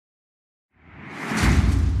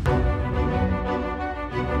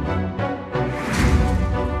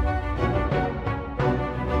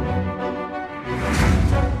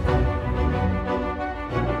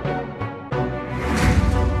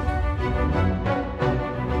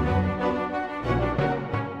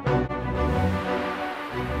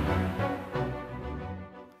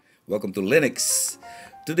Welcome to Linux.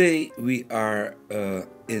 Today we are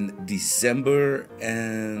in December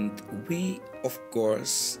and we of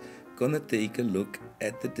course gonna take a look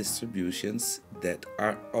at the distributions that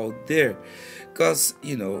are out there, cause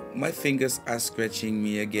you know my fingers are scratching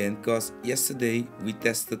me again, cause yesterday we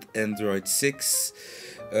tested Android 6,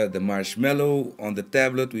 the Marshmallow on the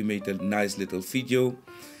tablet. We made a nice little video,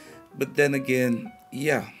 but then again,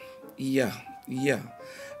 yeah,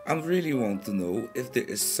 I really want to know if there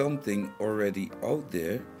is something already out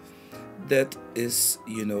there that is,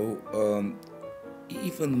 even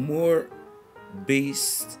more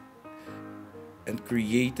based and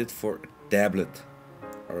created for a tablet.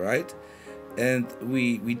 All right, and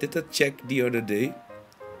we did a check the other day,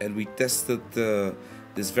 and we tested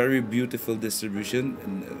this very beautiful distribution,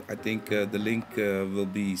 and I think the link will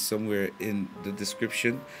be somewhere in the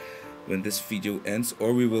description when this video ends,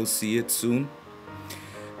 or we will see it soon.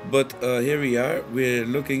 But here we are, we're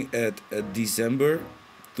looking at December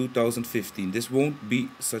 2015. This won't be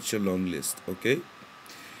such a long list, okay?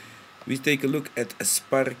 We take a look at a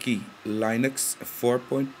SparkyLinux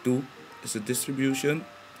 4.2. It's a distribution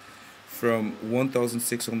from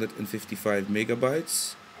 1655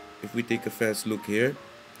 megabytes. If we take a fast look here,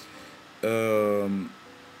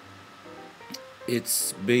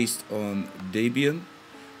 it's based on Debian.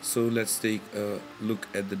 So let's take a look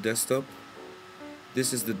at the desktop.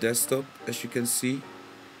 This is the desktop, as you can see.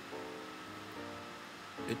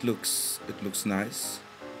 It looks nice.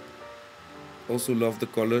 Also love the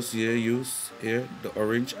colors here used here. The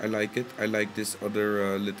orange, I like it. I like this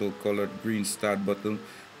other little colored green start button.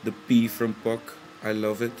 The P from POC, I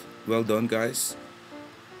love it. Well done, guys.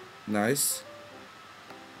 Nice.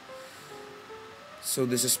 So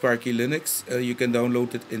this is SparkyLinux. You can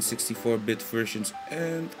download it in 64-bit versions,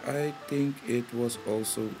 and I think it was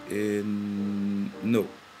also in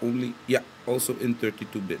also in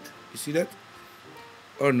 32-bit. You see that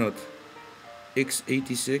or not?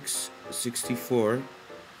 x86 64.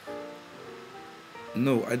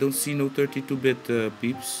 No, I don't see no 32-bit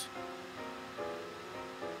peeps.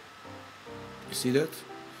 You see that?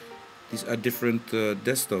 These are different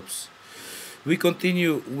desktops. We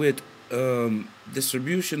continue with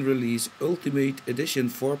distribution release Ultimate Edition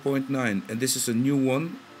 4.9, and this is a new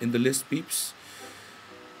one in the list, peeps.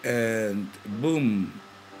 And boom,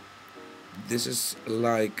 this is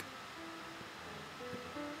like,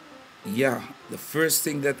 yeah, the first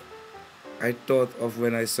thing that I thought of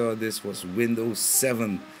when I saw this was Windows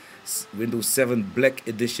 7 Black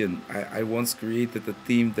Edition. I once created a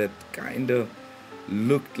theme that kinda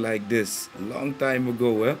looked like this long time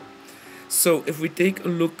ago, eh? So if we take a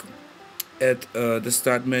look at the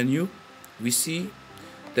start menu, we see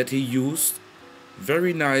that he used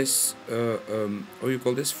very nice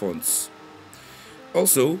fonts.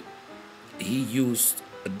 Also, he used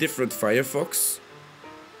a different Firefox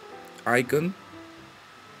icon.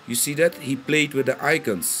 You see that he played with the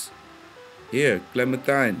icons here.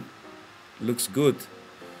 Clementine looks good,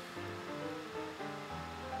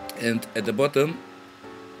 and at the bottom,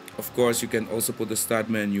 of course, you can also put the start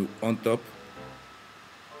menu on top.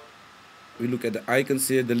 We look at the icons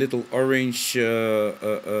here. The little orange user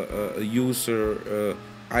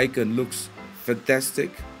icon looks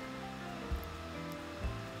fantastic,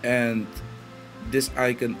 and this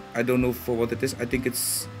icon, I don't know for what it is. I think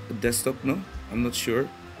it's a desktop, no? I'm not sure.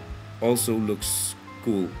 Also looks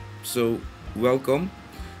cool. So welcome,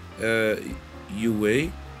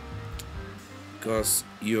 UA, because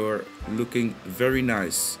you're looking very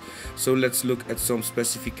nice. So let's look at some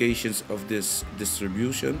specifications of this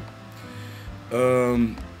distribution.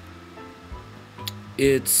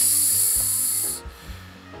 It's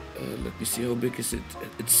let me see, how big is it?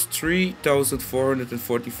 It's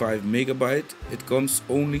 3445 megabyte. It comes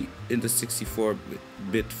only in the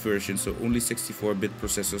 64-bit version, so only 64-bit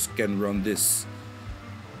processors can run this.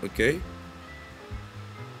 Okay,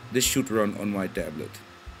 this should run on my tablet.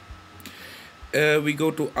 We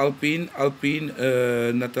go to Alpine,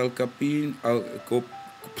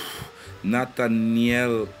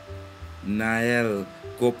 Nael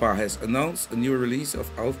Copa has announced a new release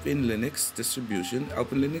of Alpine Linux distribution.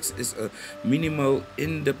 Alpine Linux is a minimal,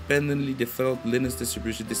 independently developed Linux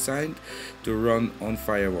distribution designed to run on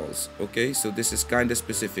firewalls. Okay, so this is kind of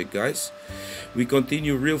specific, guys. We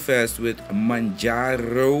continue real fast with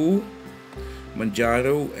Manjaro,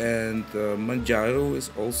 and Manjaro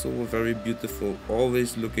is also a very beautiful,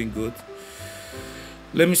 always looking good.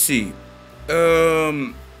 Let me see.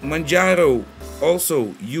 Manjaro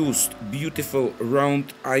also used beautiful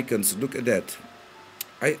round icons. Look at that.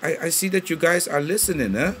 I see that you guys are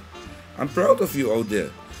listening, huh? I'm proud of you out there.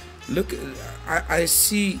 Look, I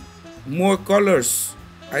see more colors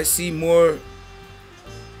I see more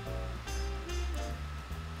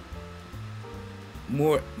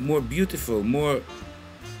beautiful, more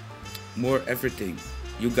everything.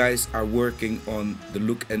 You guys are working on the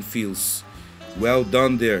look and feels. Well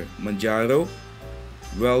done there, Manjaro.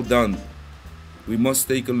 Well done. We must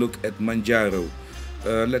take a look at Manjaro.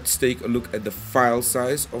 Let's take a look at the file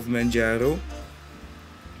size of Manjaro.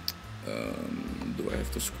 Do I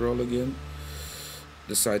have to scroll again?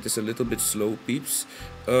 The site is a little bit slow, peeps.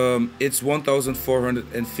 It's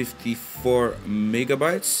 1454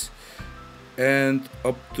 megabytes and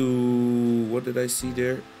up to, what did I see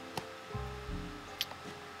there?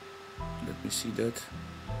 Let me see that.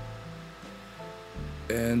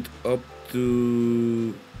 And up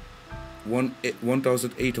to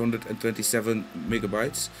 1827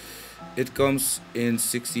 megabytes. It comes in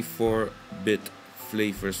 64-bit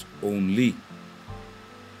flavors only.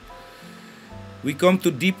 We come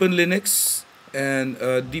to Debian Linux, and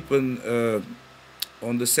Debian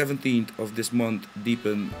on the 17th of this month,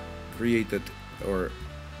 Debian created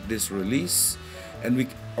this release, and we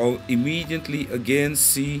all immediately again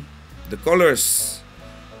see the colors.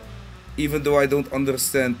 Even though I don't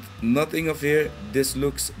understand nothing of here, this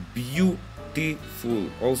looks beautiful.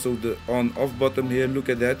 Also the on-off button here, look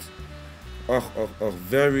at that.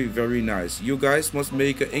 Very, very nice. You guys must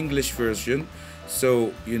make an English version,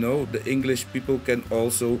 so you know the English people can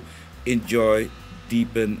also enjoy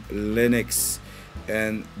Debian Linux.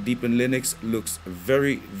 And Debian Linux looks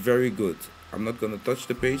very, very good. I'm not gonna touch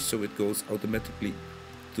the page, so it goes automatically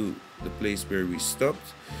to the place where we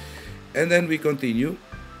stopped, and then we continue.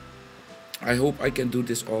 I hope I can do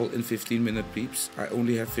this all in 15-minute peeps. I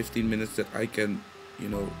only have 15 minutes that I can, you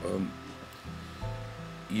know,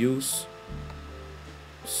 use.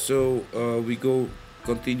 So we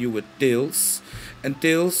continue with Tails, and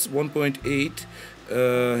Tails 1.8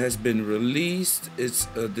 has been released. It's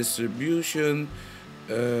a distribution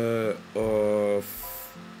of,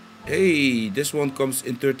 hey, this one comes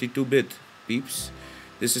in 32-bit peeps.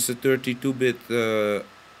 This is a 32-bit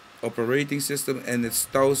operating system, and it's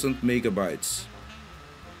 1000 megabytes.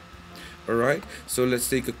 Alright, so let's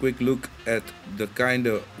take a quick look at the kind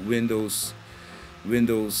of Windows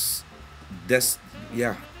desk.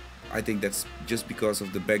 Yeah, I think that's just because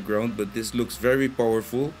of the background, but this looks very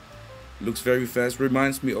powerful, looks very fast,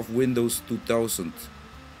 reminds me of Windows 2000,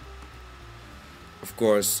 of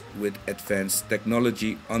course, with advanced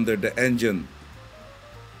technology under the engine.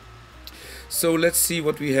 So let's see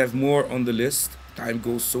what we have more on the list. Time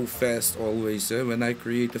goes so fast always. When I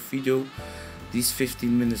create a video, these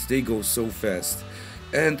 15 minutes, they go so fast.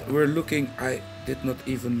 And we're looking, I did not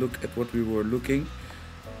even look at what we were looking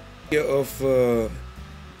of.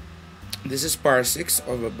 This is SPARKY,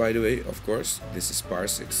 by the way, of course, this is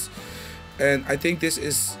SPARKY. And I think this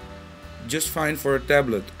is just fine for a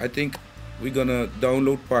tablet. I think we're gonna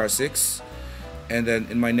download SPARKY, and then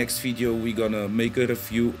in my next video we're gonna make a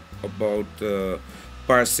review about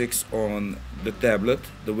SPARKY on the tablet,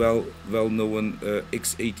 the well-known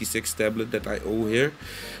x86 tablet that I own here.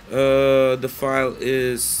 The file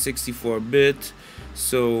is 64-bit,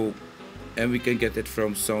 so, and we can get it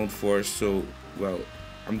from SoundForce. So, well,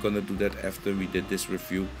 I'm gonna do that after we did this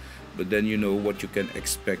review, but then you know what you can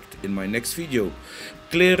expect in my next video.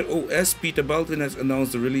 ClearOS, Peter Baltin has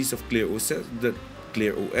announced the release of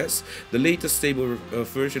ClearOS, the latest stable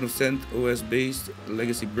version of CentOS based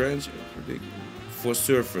legacy branch for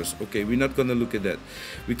surfers. Okay, we're not gonna look at that.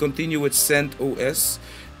 We continue with CentOS,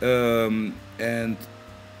 and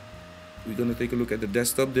we're gonna take a look at the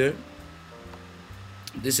desktop there.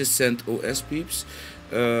 This is CentOS, peeps.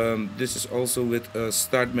 This is also with a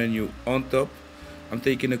start menu on top. I'm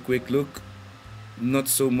taking a quick look. Not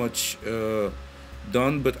so much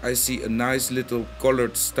done, but I see a nice little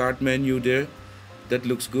colored start menu there. That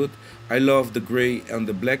looks good. I love the gray and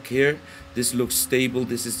the black here. This looks stable.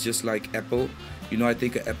 This is just like Apple. You know, I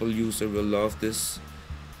think an Apple user will love this.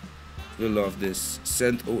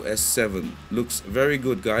 CentOS 7 looks very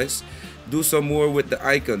good, guys. Do some more with the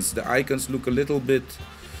icons. The icons look a little bit,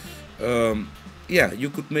 yeah, you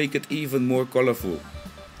could make it even more colorful.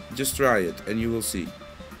 Just try it and you will see.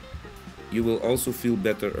 You will also feel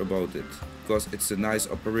better about it, because it's a nice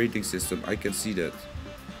operating system. I can see that.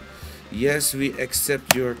 Yes, we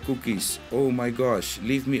accept your cookies. Oh my gosh,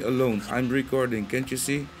 leave me alone. I'm recording, can't you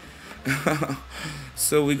see?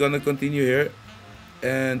 So we're gonna continue here,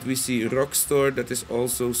 and we see Rockstar. That is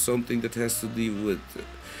also something that has to do with,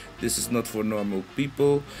 this is not for normal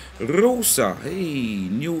people. Rosa, hey,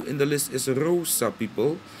 new in the list is Rosa,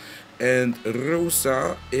 people. And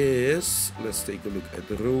Rosa is, let's take a look at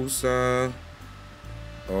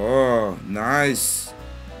Oh, nice,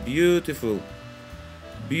 beautiful,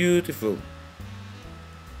 beautiful,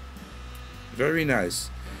 very nice.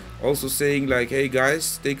 Also saying like, hey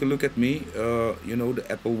guys, take a look at me. You know, the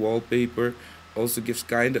Apple wallpaper also gives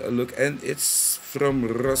kind of a look, and it's from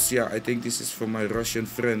Russia. I think this is from my Russian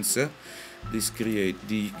friends. These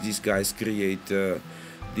guys create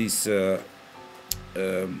this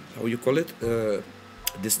how you call it,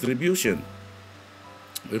 distribution.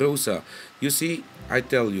 Rosa, you see, I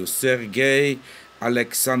tell you, Sergei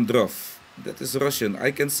Alexandrov. That is Russian.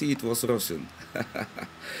 I can see it was Russian.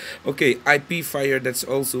 Okay, IP Fire. That's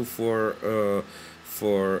also for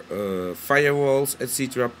firewalls,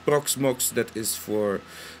 etc. Proxmox. That is for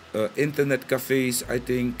internet cafes, I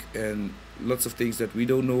think, and lots of things that we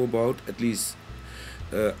don't know about. At least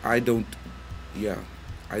I don't. Yeah,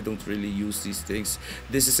 I don't really use these things.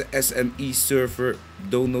 This is a SME server.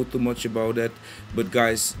 Don't know too much about that, but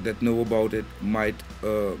guys that know about it might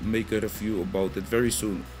make a review about it very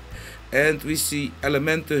soon. And we see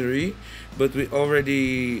Elementary, but we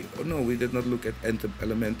already, oh no, we did not look at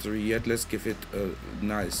Elementary yet. Let's give it a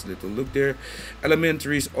nice little look there.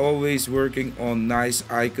 Elementary is always working on nice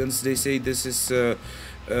icons. They say this is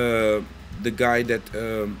the guy that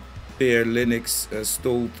Plop Linux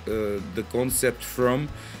stole the concept from.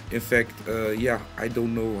 In fact, yeah, I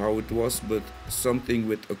don't know how it was, but something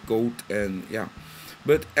with a code, and yeah.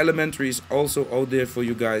 But Elementary is also out there for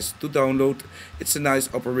you guys to download. It's a nice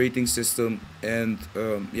operating system, and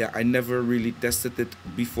yeah, I never really tested it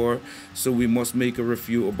before, so we must make a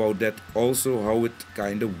review about that also, how it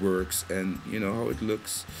kind of works and you know how it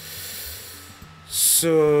looks.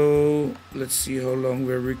 So let's see how long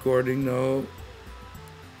we're recording now.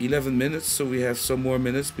 11 minutes, so we have some more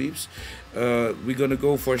minutes, peeps. We're gonna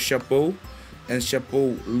go for Chapeau, and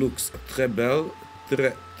Chapeau looks très belle,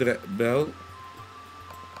 très belle.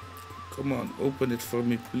 Come on, open it for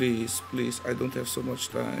me, please, please. I don't have so much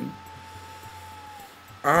time.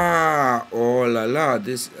 Ah, oh la la,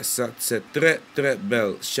 this c'est très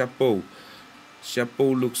belle. Chapeau.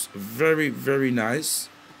 Chapeau looks very, very nice.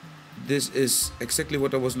 This is exactly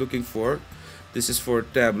what I was looking for. This is for a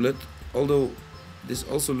tablet, although this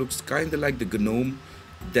also looks kind of like the GNOME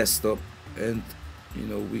desktop, and you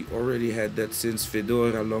know we already had that since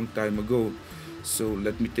Fedora a long time ago. So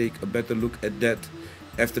let me take a better look at that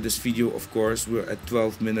after this video. Of course, we're at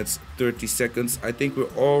 12 minutes 30 seconds. I think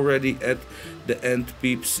we're already at the end,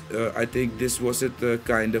 peeps. I think this was it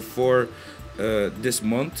kind of for this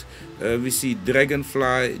month. We see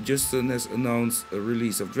Dragonfly. Justin has announced a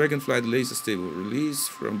release of Dragonfly, the laser stable release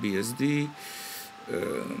from BSD.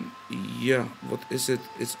 Yeah, what is it?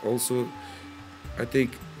 It's also, I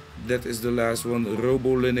think that is the last one.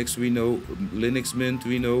 Robo Linux we know, Linux Mint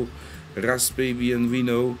we know, Raspbian we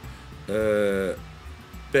know,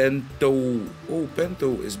 Pento. Oh,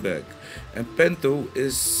 Pento is back, and Pento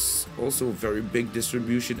is also a very big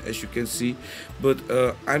distribution, as you can see. But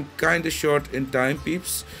I'm kind of short in time,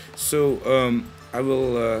 peeps, so I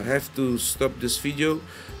will have to stop this video.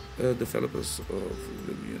 Developers of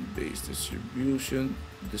Debian-based distribution.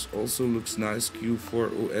 This also looks nice.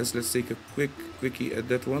 Q4 OS. Let's take a quickie at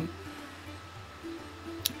that one.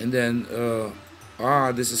 And then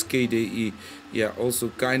this is KDE. Yeah, also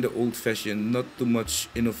kind of old-fashioned. Not too much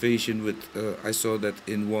innovation with. I saw that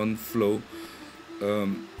in one flow.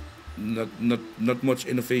 Not much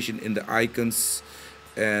innovation in the icons.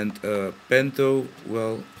 And Pento.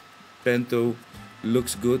 Well, Pento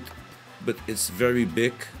looks good, but it's very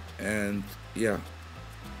big. And yeah,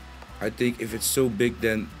 I think if it's so big,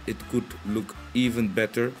 then it could look even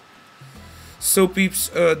better. So peeps,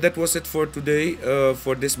 that was it for today,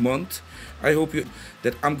 for this month. I hope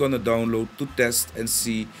that I'm gonna download to test and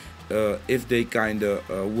see if they kind of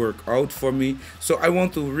work out for me. So I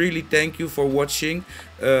want to really thank you for watching.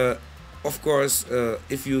 Of course,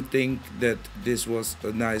 if you think that this was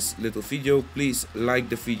a nice little video, please like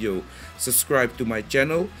the video, subscribe to my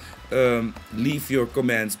channel. Leave your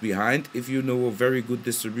comments behind if you know a very good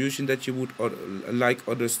distribution that you would like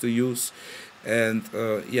others to use. And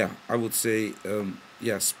yeah, I would say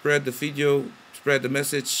yeah, spread the video, spread the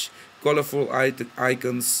message, colorful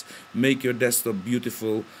icons, make your desktop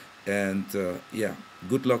beautiful. And yeah,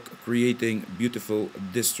 good luck creating beautiful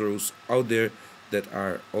distros out there that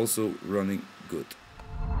are also running good.